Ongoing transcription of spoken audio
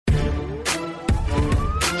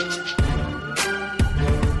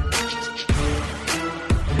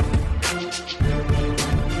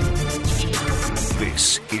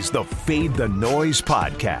the Fade the Noise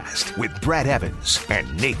podcast with Brad Evans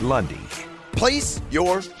and Nate Lundy. Place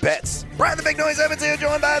your bets. Brad the Big Noise Evans here,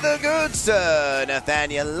 joined by the good sir,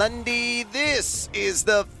 Nathaniel Lundy. This is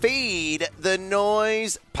the Fade the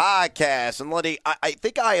Noise podcast. And Lundy, I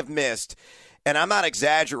think I have missed, and I'm not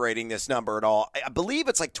exaggerating this number at all, I believe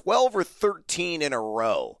it's like 12 or 13 in a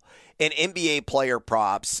row in NBA player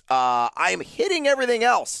props. I am hitting everything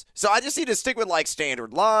else. So I just need to stick with like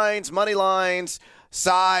standard lines, money lines,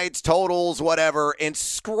 sides, totals, whatever, and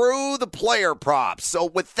screw the player props. So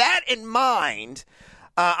with that in mind,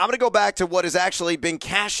 I'm going to go back to what has actually been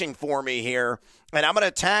cashing for me here, and I'm going to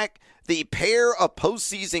attack the pair of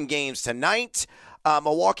postseason games tonight.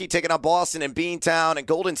 Milwaukee taking on Boston and Beantown, and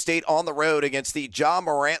Golden State on the road against the Ja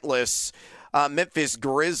Morantless Memphis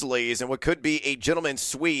Grizzlies, and what could be a gentleman's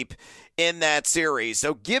sweep in that series.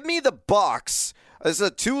 So give me the Bucks. This is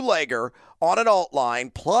a two-legger on an alt line,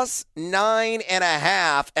 plus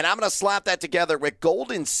 9.5, and I'm going to slap that together with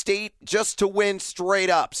Golden State just to win straight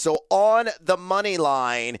up. So on the money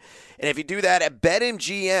line, and if you do that at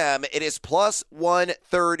BetMGM, it is plus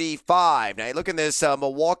 135. Now, you look in this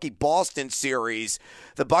Milwaukee-Boston series,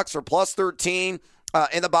 the Bucks are plus 13.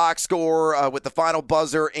 In the box score with the final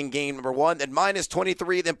buzzer in game number 1, then minus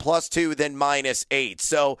 23, then plus 2, then minus 8.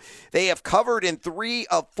 So they have covered in 3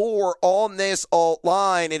 of 4 on this alt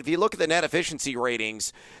line. And if you look at the net efficiency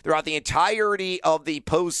ratings throughout the entirety of the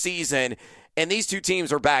postseason, and these two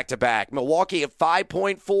teams are back-to-back. Milwaukee at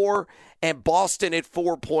 5.4 and Boston at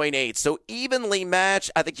 4.8. So evenly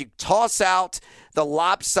matched. I think you toss out the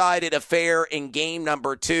lopsided affair in game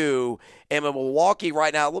number 2. And in Milwaukee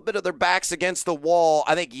right now, a little bit of their backs against the wall.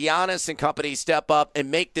 I think Giannis and company step up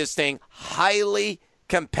and make this thing highly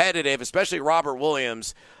competitive, especially Robert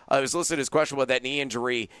Williams, who's listed as questionable with that knee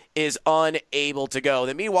injury, is unable to go.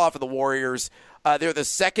 Then meanwhile for the Warriors, they're the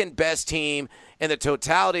second best team in the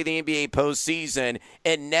totality of the NBA postseason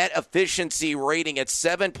and net efficiency rating at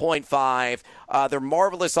 7.5. They're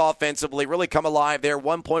marvelous offensively, really come alive there,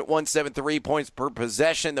 1.173 points per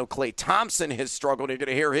possession, though Klay Thompson has struggled. You're going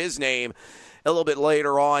to hear his name a little bit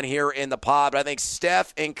later on here in the pod. But I think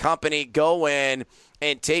Steph and company go in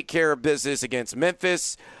and take care of business against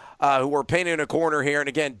Memphis, who were painted in a corner here. And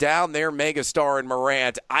again, down their megastar in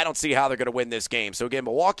Morant, I don't see how they're going to win this game. So again,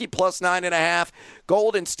 Milwaukee plus 9.5,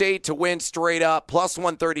 Golden State to win straight up, plus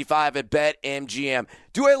 135 at BetMGM.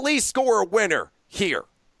 Do at least score a winner here.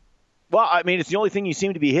 Well, I mean, it's the only thing you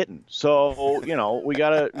seem to be hitting. So, you know, we got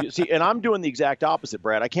to see. And I'm doing the exact opposite,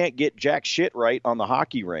 Brad. I can't get jack shit right on the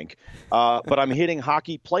hockey rink, but I'm hitting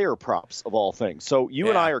hockey player props of all things. So you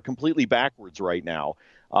and I are completely backwards right now.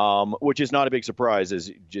 Which is not a big surprise.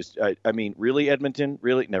 Is just, I mean, really, Edmonton,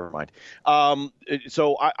 really, never mind.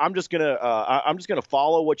 So I'm just gonna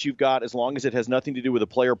follow what you've got as long as it has nothing to do with a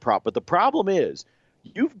player prop. But the problem is,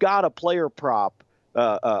 you've got a player prop,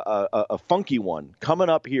 a funky one coming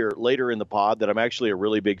up here later in the pod that I'm actually a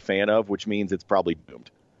really big fan of, which means it's probably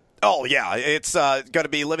doomed. Oh, yeah, it's going to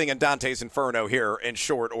be living in Dante's Inferno here in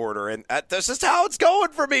short order, and this is how it's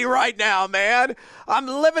going for me right now, man. I'm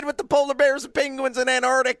living with the polar bears and penguins in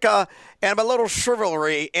Antarctica, and I'm a little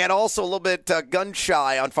chivalry, and also a little bit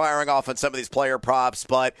gun-shy on firing off on some of these player props,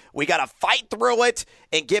 but we got to fight through it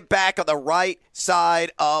and get back on the right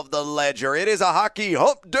side of the ledger. It is a Hockey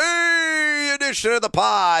Hump Day edition of the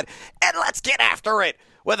pod, and let's get after it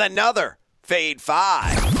with another Fade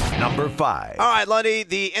 5. Number 5. All right, Lundy,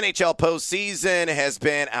 the NHL postseason has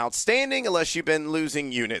been outstanding unless you've been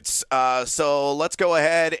losing units. So let's go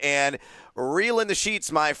ahead and reel in the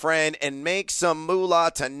sheets, my friend, and make some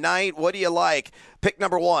moolah tonight. What do you like? Pick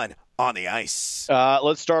number 1 on the ice.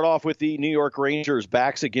 Let's start off with the New York Rangers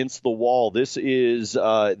backs against the wall. This is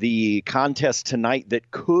the contest tonight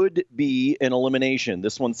that could be an elimination.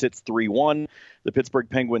 This one sits 3-1. The Pittsburgh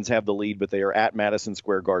Penguins have the lead, but they are at Madison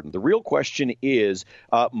Square Garden. The real question is,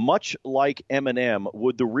 much like Eminem,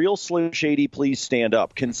 would the real Slim Shady please stand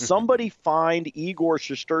up? Can somebody find Igor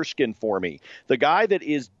Shesterkin for me? The guy that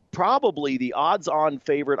is probably the odds-on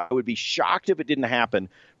favorite. I would be shocked if it didn't happen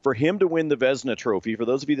for him to win the Vezina Trophy. For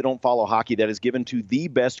those of you that don't follow hockey, that is given to the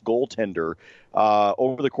best goaltender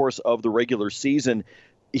over the course of the regular season.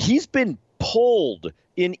 He's been pulled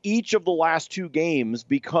in each of the last 2 games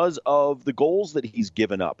because of the goals that he's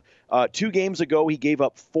given up. 2 games ago, he gave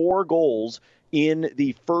up 4 goals in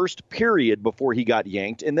the first period before he got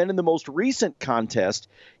yanked. And then in the most recent contest,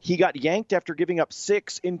 he got yanked after giving up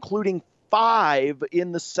 6, including 5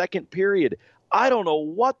 in the second period. I don't know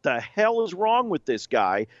what the hell is wrong with this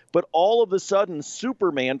guy, but all of a sudden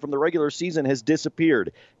Superman from the regular season has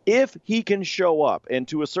disappeared. If he can show up, and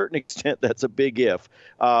to a certain extent that's a big if,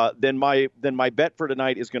 then my bet for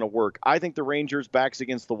tonight is going to work. I think the Rangers, backs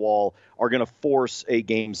against the wall, are going to force a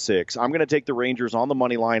Game 6. I'm going to take the Rangers on the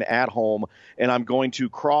money line at home, and I'm going to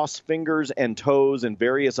cross fingers and toes and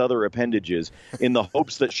various other appendages in the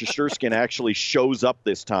hopes that Shesterkin actually shows up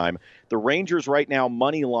this time. The Rangers right now,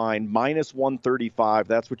 money line, minus 135.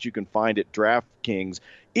 That's what you can find at DraftKings.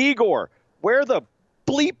 Igor, where the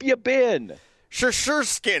bleep you been?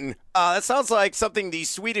 Shesterkin. That sounds like something the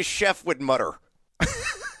Swedish chef would mutter.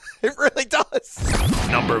 It really does.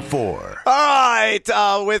 Number 4. All right,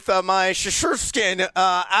 with my Shesterkin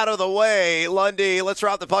out of the way, Lundy, let's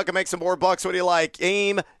drop the puck and make some more bucks. What do you like?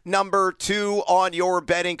 Game number 2 on your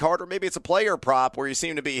betting card, or maybe it's a player prop where you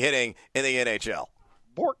seem to be hitting in the NHL.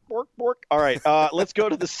 Bork, bork, bork. All right, let's go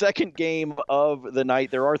to the second game of the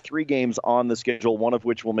night. There are 3 games on the schedule, one of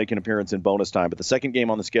which will make an appearance in bonus time. But the second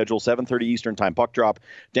game on the schedule, 7:30 Eastern time, puck drop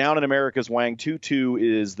down in America's Wang. 2-2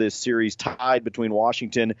 is this series tied between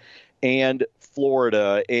Washington and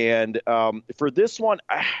Florida. And for this one,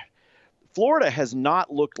 Florida has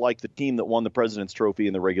not looked like the team that won the President's Trophy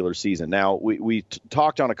in the regular season. Now, we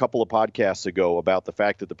talked on a couple of podcasts ago about the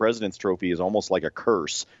fact that the President's Trophy is almost like a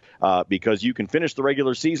curse. Because you can finish the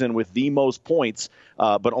regular season with the most points,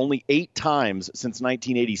 but only 8 times since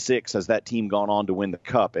 1986 has that team gone on to win the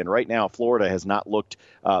Cup. And right now, Florida has not looked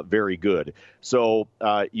very good. So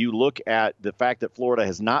you look at the fact that Florida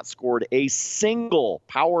has not scored a single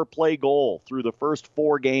power play goal through the first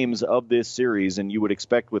 4 games of this series, and you would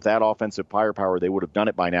expect with that offensive firepower they would have done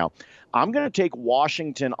it by now. I'm going to take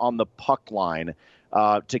Washington on the puck line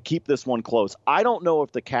to keep this one close. I don't know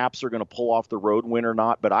if the Caps are going to pull off the road win or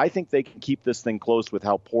not, but I think they can keep this thing close with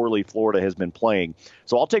how poorly Florida has been playing.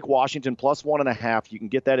 So I'll take Washington plus 1.5. You can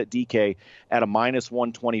get that at DK at a minus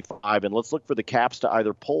 125. And let's look for the Caps to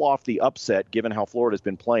either pull off the upset, given how Florida's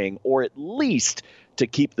been playing, or at least to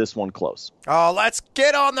keep this one close. Oh, let's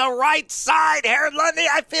get on the right side here, Lundy.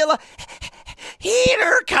 I feel a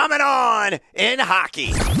heater coming on in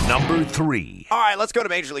hockey. Number 3. All right, let's go to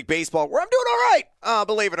Major League Baseball, where I'm doing all right.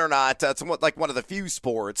 Believe it or not, it's somewhat like one of the few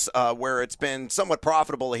sports where it's been somewhat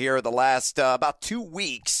profitable here the last about 2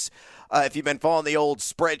 weeks. If you've been following the old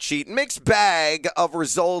spreadsheet, mixed bag of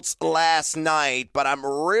results last night, but I'm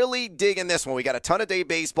really digging this one. We got a ton of day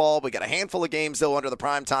baseball. We got a handful of games, though, under the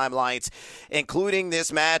primetime lights, including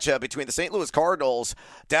this matchup between the St. Louis Cardinals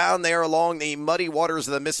down there along the muddy waters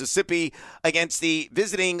of the Mississippi against the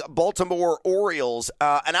visiting Baltimore Orioles.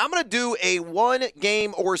 And I'm going to do a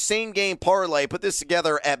one-game or same-game parlay. Put this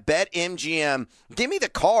together at BetMGM. Give me the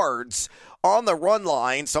Cards on the run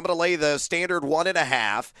line, so I'm going to lay the standard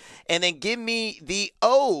 1.5, and then give me the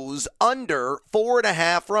O's under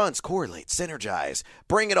 4.5 runs. Correlate, synergize,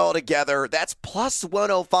 bring it all together. That's plus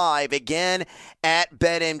 105 again at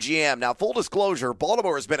BetMGM. Now, full disclosure,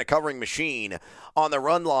 Baltimore has been a covering machine on the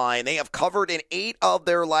run line. They have covered in 8 of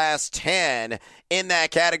their last 10 in that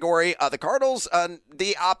category. The Cardinals,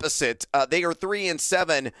 the opposite. They are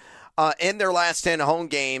 3-7 in their last 10 home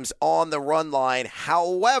games on the run line.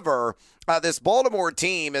 However, this Baltimore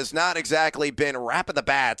team has not exactly been wrapping the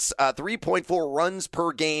bats. 3.4 runs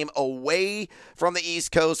per game away from the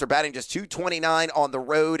East Coast. They're batting just .229 on the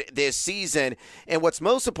road this season. And what's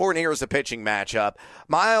most important here is the pitching matchup.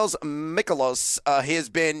 Miles Mikolas has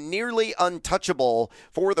been nearly untouchable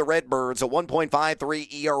for the Redbirds. A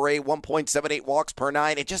 1.53 ERA, 1.78 walks per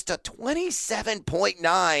 9, and just a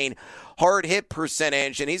 27.9 hard hit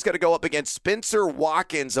percentage. And he's going to go up against Spencer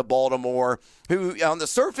Watkins of Baltimore, who on the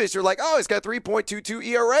surface you're like, oh, he's got 3.22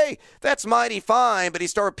 ERA. That's mighty fine. But you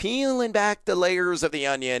start peeling back the layers of the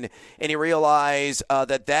onion and you realize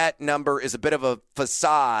that number is a bit of a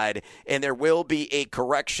facade, and there will be a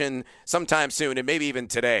correction sometime soon, and maybe even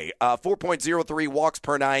today. 4.03 walks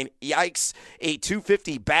per 9. Yikes. A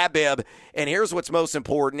 250 BABIP. And here's what's most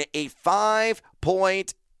important, a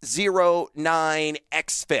 5.09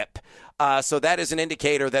 xFIP. So that is an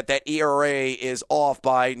indicator that ERA is off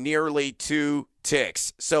by nearly 2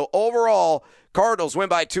 ticks. So overall, Cardinals win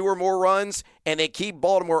by 2 or more runs, and they keep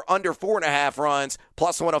Baltimore under 4.5 runs,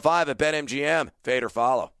 plus 105 at BetMGM. Fade or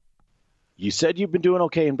follow. You said you've been doing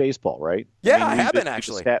okay in baseball, right? Yeah, I have been,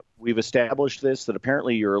 actually. We've established this, that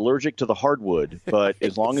apparently you're allergic to the hardwood, but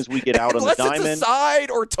as long as we get out on the diamond. Unless it's a side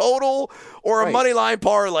or total or a money line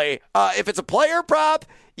parlay. If it's a player prop,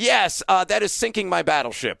 yes, that is sinking my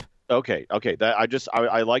battleship. Okay. That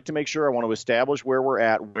I like to make sure. I want to establish where we're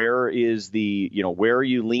at. Where is where are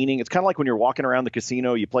you leaning? It's kind of like when you're walking around the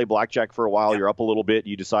casino, you play blackjack for a while, You're up a little bit,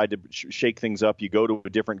 you decide to shake things up, you go to a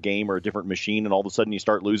different game or a different machine, and all of a sudden you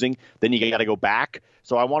start losing. Then you got to go back.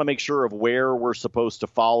 So I want to make sure of where we're supposed to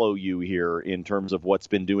follow you here in terms of what's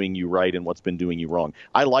been doing you right and what's been doing you wrong.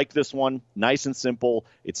 I like this one. Nice and simple.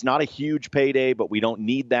 It's not a huge payday, but we don't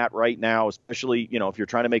need that right now, especially, if you're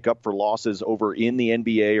trying to make up for losses over in the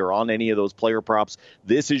NBA or on any of those player props.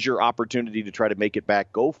 This is your opportunity to try to make it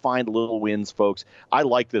back. Go find little wins, folks. I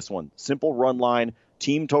like this one. Simple run line,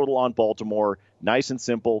 team total on Baltimore. Nice and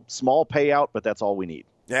simple. Small payout, but that's all we need.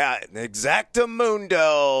 Yeah,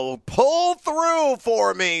 exactamundo. Pull through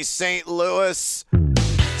for me, St. Louis.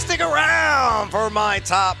 Stick around for my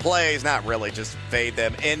top plays. Not really, just fade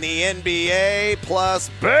them in the NBA plus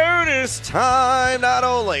bonus time. Not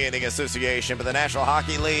only in the association, but the National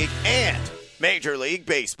Hockey League and Major League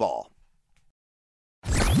Baseball.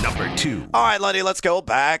 Number 2. All right, Lundy, let's go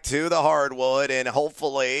back to the hardwood, and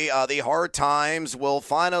hopefully the hard times will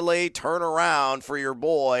finally turn around for your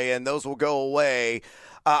boy, and those will go away.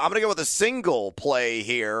 I'm going to go with a single play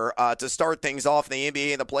here to start things off in the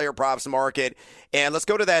NBA and the player props market. And let's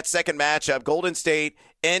go to that second matchup, Golden State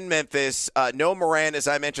and Memphis. No Morant, as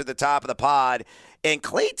I mentioned at the top of the pod. And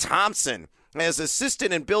Klay Thompson has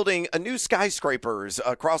assisted in building a new skyscrapers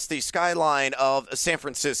across the skyline of San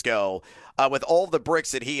Francisco with all the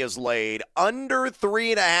bricks that he has laid. Under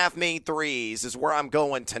 3.5 made threes is where I'm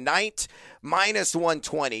going tonight. Minus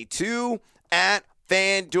 122 at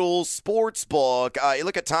FanDuel Sportsbook. You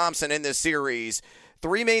look at Thompson in this series.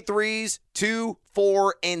 3 made threes, 2,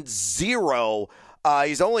 4, and 0.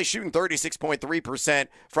 He's only shooting 36.3%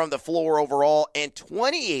 from the floor overall and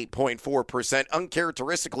 28.4%,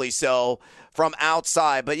 uncharacteristically so, from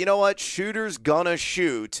outside. But you know what? Shooter's gonna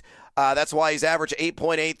shoot. That's why he's averaged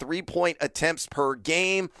 8.8 three-point attempts per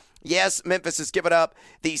game. Yes, Memphis has given up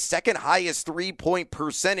the second highest three-point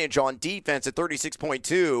percentage on defense at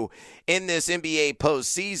 36.2 in this NBA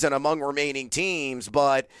postseason among remaining teams,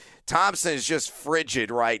 but Thompson is just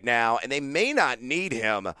frigid right now, and they may not need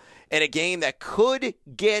him in a game that could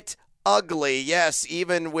get ugly. Yes,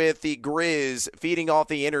 even with the Grizz feeding off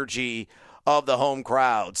the energy of the home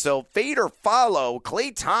crowd. So fade or follow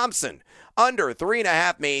Klay Thompson under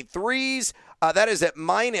 3.5 made threes. That is at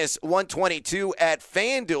minus 122 at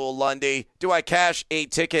FanDuel, Lundy. Do I cash a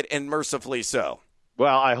ticket, and mercifully so?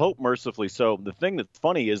 Well, I hope mercifully so. The thing that's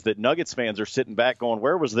funny is that Nuggets fans are sitting back going,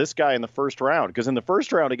 where was this guy in the first round? Because in the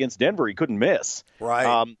first round against Denver, he couldn't miss.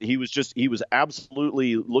 Right. He was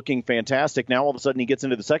absolutely looking fantastic. Now all of a sudden he gets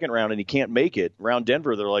into the second round and he can't make it. Around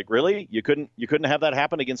Denver, they're like, really? You couldn't have that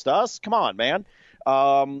happen against us? Come on, man.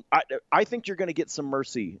 I think you're going to get some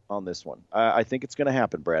mercy on this one. I think it's going to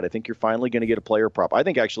happen, Brad. I think you're finally going to get a player prop. I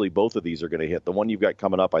think actually both of these are going to hit. The one you've got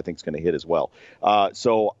coming up, I think, is going to hit as well.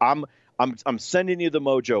 So I'm sending you the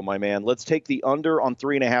mojo, my man. Let's take the under on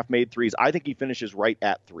 3.5 made threes. I think he finishes right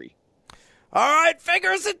at 3. All right,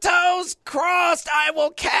 fingers and toes crossed. I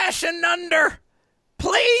will cash an under,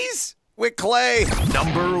 please, with Klay.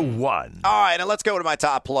 Number 1. All right, and let's go to my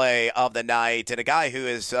top play of the night. And a guy who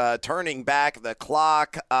is turning back the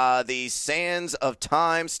clock, the sands of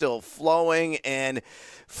time still flowing, and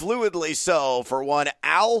fluidly so for one,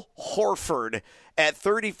 Al Horford. At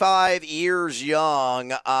 35 years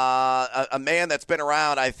young, a man that's been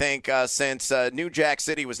around, I think, since New Jack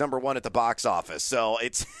City was number 1 at the box office. So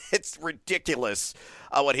it's ridiculous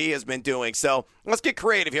what he has been doing. So let's get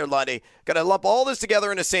creative here, Lundy. Got to lump all this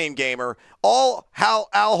together in the same gamer. Al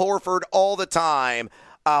Horford all the time.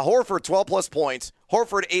 Horford, 12-plus points.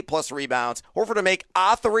 Horford, 8-plus rebounds. Horford to make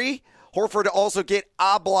a 3. Horford to also get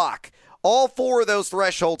a block. All 4 of those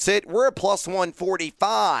thresholds hit. We're at plus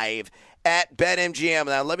 145 at BetMGM.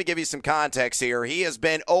 Now, let me give you some context here. He has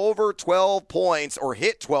been over 12 points or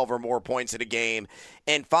hit 12 or more points in a game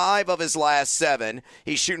in 5 of his last 7.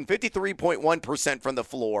 He's shooting 53.1% from the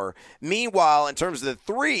floor. Meanwhile, in terms of the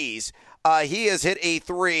threes, he has hit a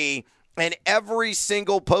 3 in every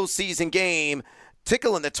single postseason game,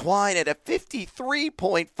 tickling the twine at a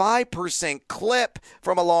 53.5% clip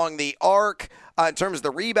from along the arc. In terms of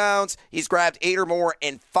the rebounds, he's grabbed 8 or more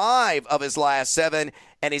in 5 of his last 7,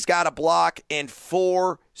 and he's got a block in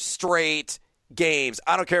 4 straight games.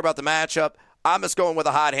 I don't care about the matchup. I'm just going with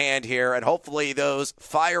a hot hand here, and hopefully those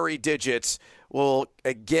fiery digits will,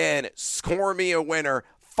 again, score me a winner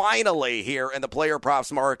finally here in the player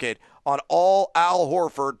props market on all Al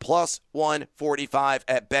Horford plus 145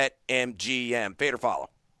 at BetMGM. Fade or follow?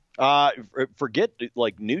 Forget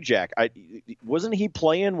like New Jack. Wasn't he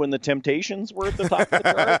playing when the Temptations were at the top of the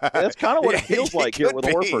chart? That's kind of what it feels like here with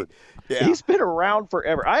Horford. Yeah. He's been around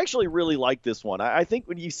forever. I actually really like this one. I think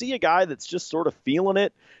when you see a guy that's just sort of feeling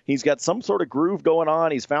it, he's got some sort of groove going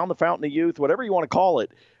on. He's found the fountain of youth, whatever you want to call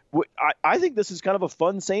it. I think this is kind of a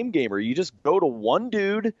fun same gamer. You just go to one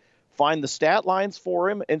dude, find the stat lines for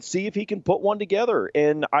him, and see if he can put one together.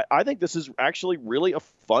 And I think this is actually really a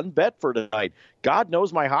fun bet for tonight. God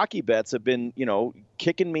knows my hockey bets have been,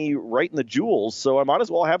 kicking me right in the jewels, so I might as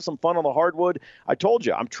well have some fun on the hardwood. I told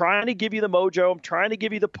you, I'm trying to give you the mojo. I'm trying to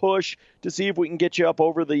give you the push to see if we can get you up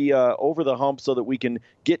over the hump so that we can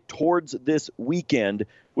get towards this weekend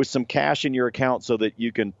with some cash in your account so that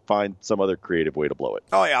you can find some other creative way to blow it.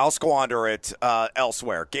 Oh, yeah, I'll squander it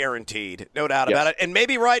elsewhere, guaranteed. No doubt about it. And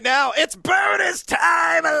maybe right now, it's bonus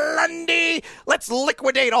time, Lundy. Let's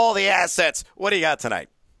liquidate all the assets. What do you got tonight?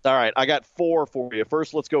 All right, I got 4 for you.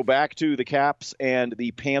 First, let's go back to the Caps and the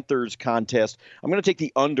Panthers contest. I'm going to take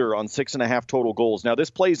the under on 6.5 total goals. Now, this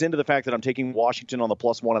plays into the fact that I'm taking Washington on the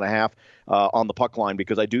plus 1.5 on the puck line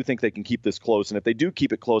because I do think they can keep this close. And if they do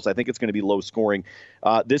keep it close, I think it's going to be low scoring.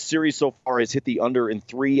 This series so far has hit the under in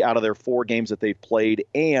 3 out of their 4 games that they've played.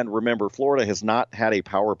 And remember, Florida has not had a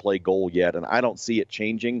power play goal yet, and I don't see it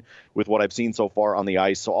changing with what I've seen so far on the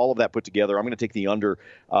ice. So all of that put together, I'm going to take the under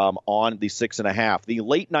on the 6.5. The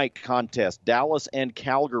late night contest, Dallas and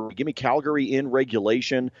Calgary. Give me Calgary in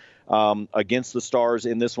regulation against the Stars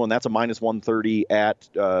in this one. That's a minus 130 at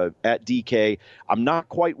DK. I'm not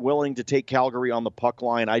quite willing to take Calgary on the puck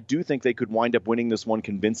line. I do think they could wind up winning this one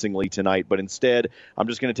convincingly tonight, but instead I'm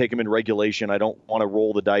just going to take them in regulation. I don't want to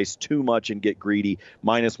roll the dice too much and get greedy.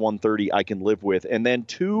 Minus 130 I can live with. And then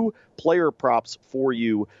 2 player props for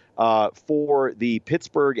you for the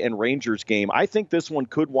Pittsburgh and Rangers game. I think this one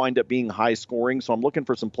could wind up being high scoring, so I'm looking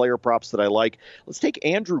for some player props that I like. Let's take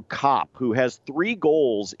Andrew Kopp, who has 3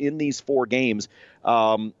 goals in these 4 games.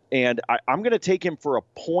 And I'm going to take him for a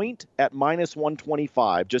point at minus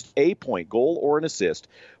 125, just a point, goal or an assist.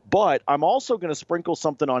 But I'm also going to sprinkle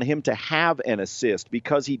something on him to have an assist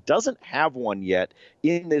because he doesn't have one yet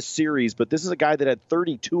in this series. But this is a guy that had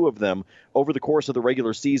 32 of them over the course of the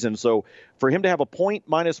regular season. So for him to have a point,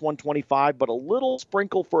 minus 125, but a little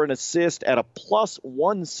sprinkle for an assist at a plus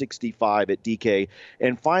 165 at DK.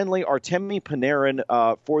 And finally, Artemi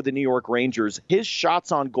Panarin for the New York Rangers. His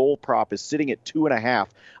shots on goal prop is sitting at 2.5.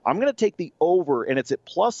 I'm going to take the over, and it's at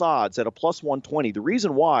plus odds at a plus 120. The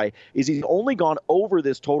reason why is he's only gone over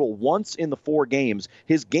this total once in the 4 games.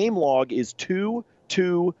 His game log is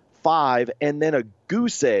 2-2-5, and then a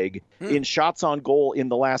goose egg in shots on goal in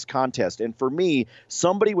the last contest. And for me,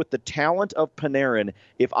 somebody with the talent of Panarin,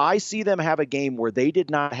 if I see them have a game where they did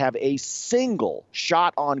not have a single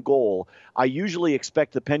shot on goal, I usually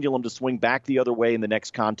expect the pendulum to swing back the other way in the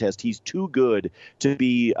next contest. He's too good to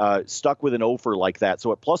be stuck with an offer like that.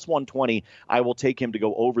 So at plus 120, I will take him to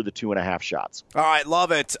go over the 2.5 shots. All right,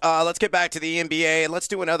 love it. Let's get back to the NBA, and let's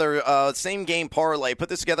do another same game parlay. Put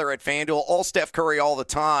this together at FanDuel. All Steph Curry all the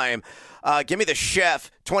time. Give me the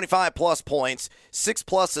Chef, 25-plus points,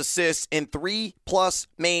 6-plus assists, and 3-plus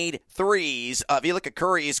made threes. If you look at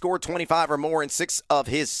Curry, he scored 25 or more in 6 of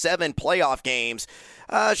his 7 playoff games.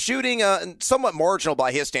 Shooting somewhat marginal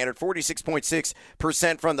by his standard,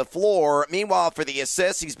 46.6% from the floor. Meanwhile, for the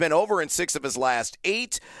assists, he's been over in 6 of his last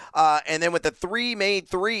 8. And then with the 3 made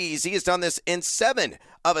threes, he has done this in 7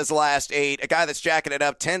 of his last 8. A guy that's jacking it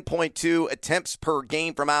up, 10.2 attempts per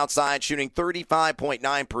game from outside, shooting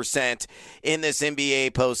 35.9% in this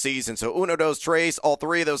NBA postseason. So uno, dos, tres, all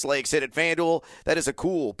 3 of those legs hit at FanDuel. That is a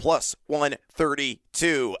cool plus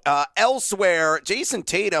 132. Elsewhere, Jason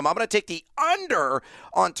Tatum, I'm going to take the under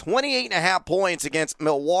on 28.5 points against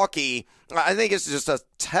Milwaukee. I think it's just a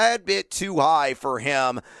tad bit too high for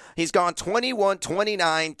him. He's gone 21,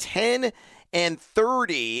 29, 10, and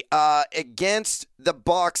 30 against the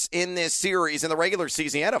Bucks in this series. In the regular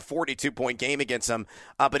season, he had a 42-point game against them,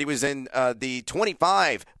 but he was in the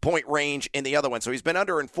 25-point range in the other one. So he's been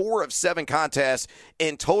under in 4 of 7 contests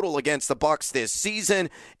in total against the Bucks this season.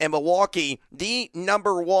 And Milwaukee, the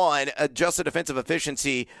number 1 adjusted defensive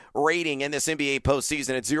efficiency rating in this NBA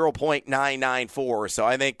postseason at 0.994. So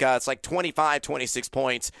I think it's like 25, 26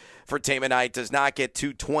 points for Tatum tonight. Does not get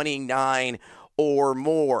to 29 or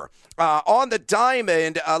more. On the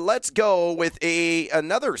diamond, let's go with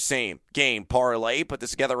another same game parlay. Put this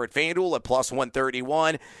together at FanDuel at plus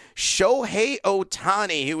 131. Shohei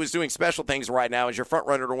Ohtani, who is doing special things right now, is your front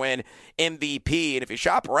runner to win MVP. And if you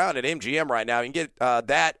shop around at MGM right now, you can get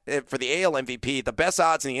that for the AL MVP, the best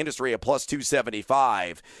odds in the industry at plus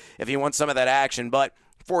 275 if you want some of that action. But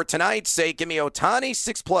for tonight's sake, give me Ohtani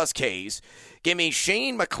 6+ Ks. Give me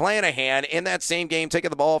Shane McClanahan in that same game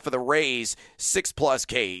taking the ball for the Rays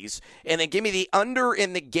 6+ Ks. And then give me the under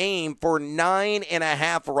in the game for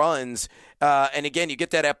 9.5 runs. And again, you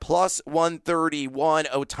get that at plus 131.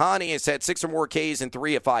 Ohtani has had 6 or more Ks in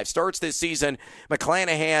 3 of 5 starts this season.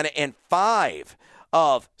 McClanahan in 5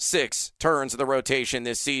 of 6 turns of the rotation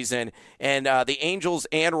this season. And the Angels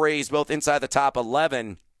and Rays both inside the top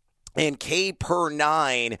 11 in K per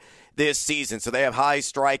 9 this season. So they have high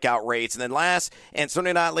strikeout rates. And then last, and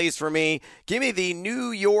certainly not least for me, give me the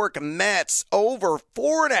New York Mets over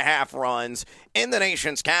 4.5 runs in the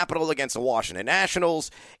nation's capital against the Washington Nationals.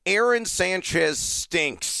 Aaron Sanchez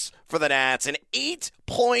stinks for the Nats. An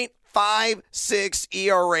 8.56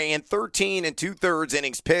 ERA in 13 2/3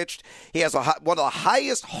 innings pitched. He has one of the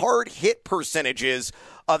highest hard hit percentages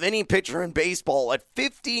of any pitcher in baseball at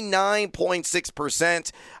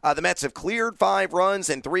 59.6%. The Mets have cleared 5 runs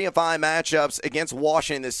in 3 of 5 matchups against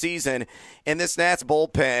Washington this season. And this Nats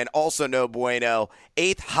bullpen, also no bueno.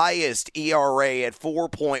 8th highest ERA at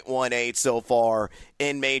 4.18 so far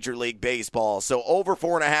in Major League Baseball. So over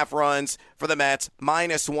 4.5 runs for the Mets,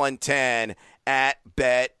 minus 110 at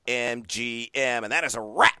BetMGM. And that is a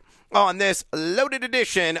wrap on this loaded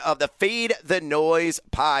edition of the Fade the Noise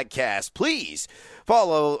podcast. Please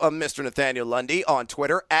follow Mr. Nathaniel Lundy on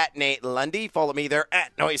Twitter at Nate Lundy. Follow me there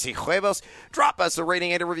at Noisy Huevos. Drop us a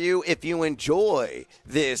rating and a review if you enjoy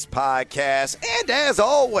this podcast. And as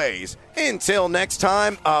always, until next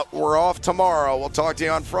time, we're off tomorrow. We'll talk to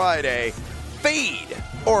you on Friday. Fade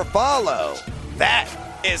or follow, that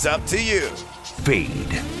is up to you.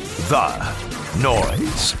 Fade the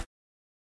Noise.